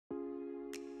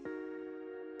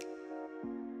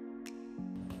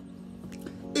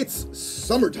It's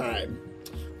summertime.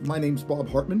 My name's Bob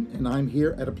Hartman, and I'm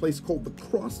here at a place called the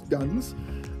Crossed Guns,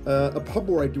 a pub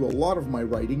where I do a lot of my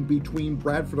writing between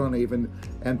Bradford-on-Avon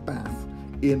and Bath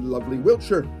in lovely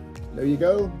Wiltshire. There you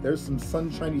go. There's some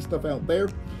sunshiny stuff out there.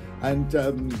 And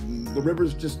the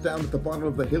river's just down at the bottom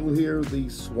of the hill here. The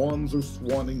swans are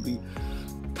swanning. The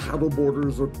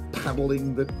paddleboarders are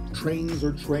paddling. The trains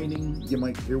are training. You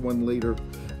might hear one later.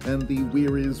 And the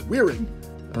weir is weiring.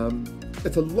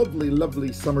 It's a lovely,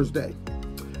 lovely summer's day.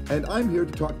 And I'm here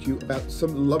to talk to you about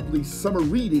some lovely summer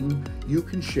reading you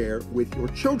can share with your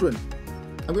children.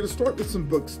 I'm going to start with some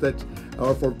books that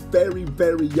are for very,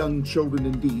 very young children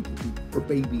indeed, for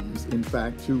babies, in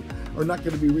fact, who are not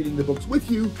going to be reading the books with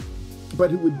you,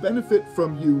 but who would benefit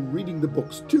from you reading the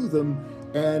books to them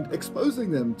and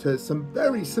exposing them to some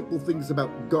very simple things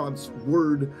about God's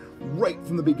Word right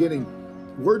from the beginning.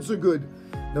 Words are good.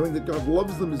 Knowing that God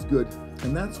loves them is good.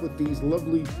 And that's what these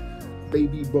lovely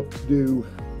baby books do.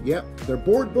 Yep, they're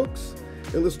board books,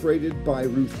 illustrated by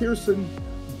Ruth Pearson,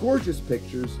 gorgeous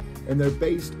pictures, and they're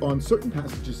based on certain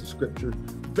passages of Scripture.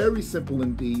 Very simple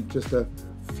indeed, just a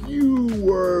few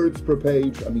words per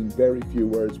page, I mean very few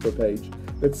words per page,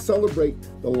 that celebrate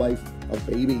the life of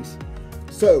babies.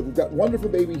 So we've got Wonderful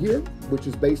Baby here, which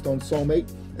is based on Psalm 8,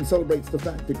 and celebrates the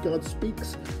fact that God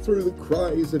speaks through the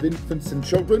cries of infants and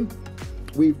children.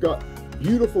 We've got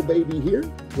Beautiful Baby here,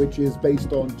 which is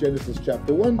based on Genesis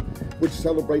chapter 1, which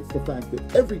celebrates the fact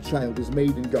that every child is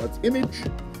made in God's image.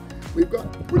 We've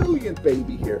got Brilliant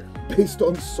Baby here, based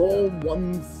on Psalm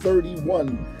 131,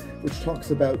 which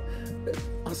talks about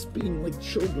us being like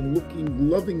children, looking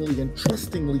lovingly and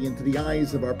trustingly into the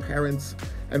eyes of our parents.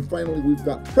 And finally, we've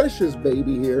got Precious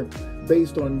Baby here,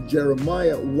 based on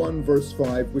Jeremiah 1 verse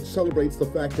 5, which celebrates the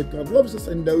fact that God loves us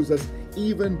and knows us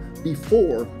even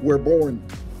before we're born.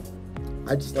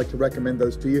 I'd just like to recommend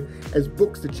those to you as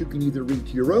books that you can either read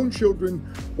to your own children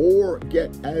or get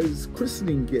as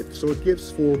christening gifts or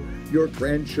gifts for your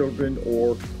grandchildren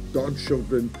or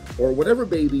godchildren or whatever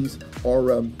babies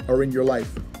are in your life.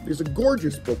 These are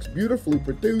gorgeous books, beautifully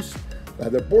produced.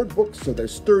 They're board books, so they're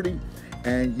sturdy,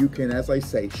 and you can, as I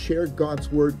say, share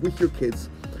God's Word with your kids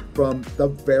from the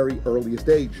very earliest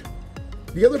age.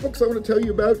 The other books I want to tell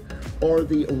you about are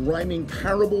the rhyming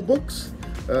parable books.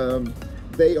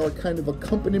 They are kind of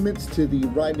accompaniments to the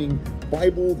rhyming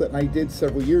Bible that I did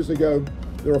several years ago.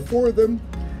 There are 4 of them.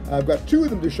 I've got 2 of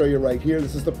them to show you right here.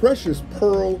 This is The Precious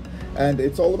Pearl, and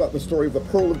it's all about the story of the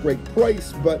pearl of great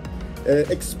price, but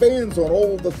expands on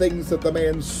all the things that the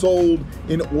man sold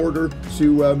in order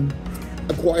to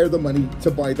acquire the money to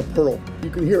buy the pearl. You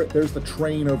can hear it. There's the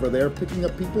train over there picking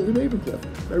up people in Ravencliff.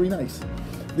 Very nice.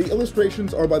 The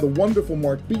illustrations are by the wonderful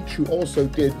Mark Beach, who also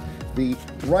did the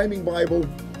rhyming Bible.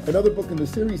 Another book in the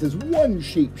series is One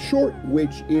Sheep Short,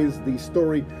 which is the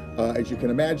story, as you can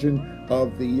imagine,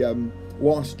 of the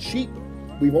lost sheep.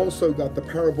 We've also got the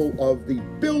parable of the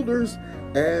builders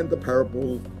and the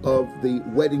parable of the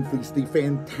wedding feast, the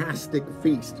fantastic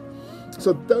feast.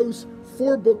 So those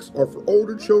 4 books are for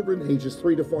older children, ages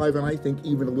 3 to 5, and I think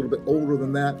even a little bit older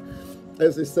than that.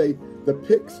 As I say, the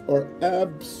pics are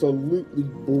absolutely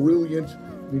brilliant.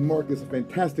 I mean, Mark is a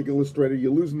fantastic illustrator.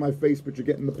 You're losing my face, but you're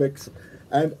getting the pics.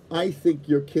 And I think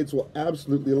your kids will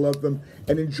absolutely love them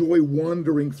and enjoy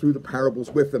wandering through the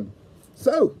parables with them.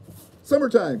 So,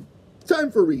 summertime,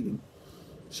 time for reading.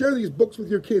 Share these books with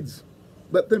your kids.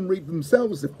 Let them read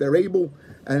themselves if they're able,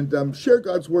 and share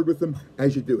God's Word with them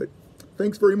as you do it.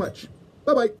 Thanks very much.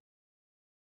 Bye-bye.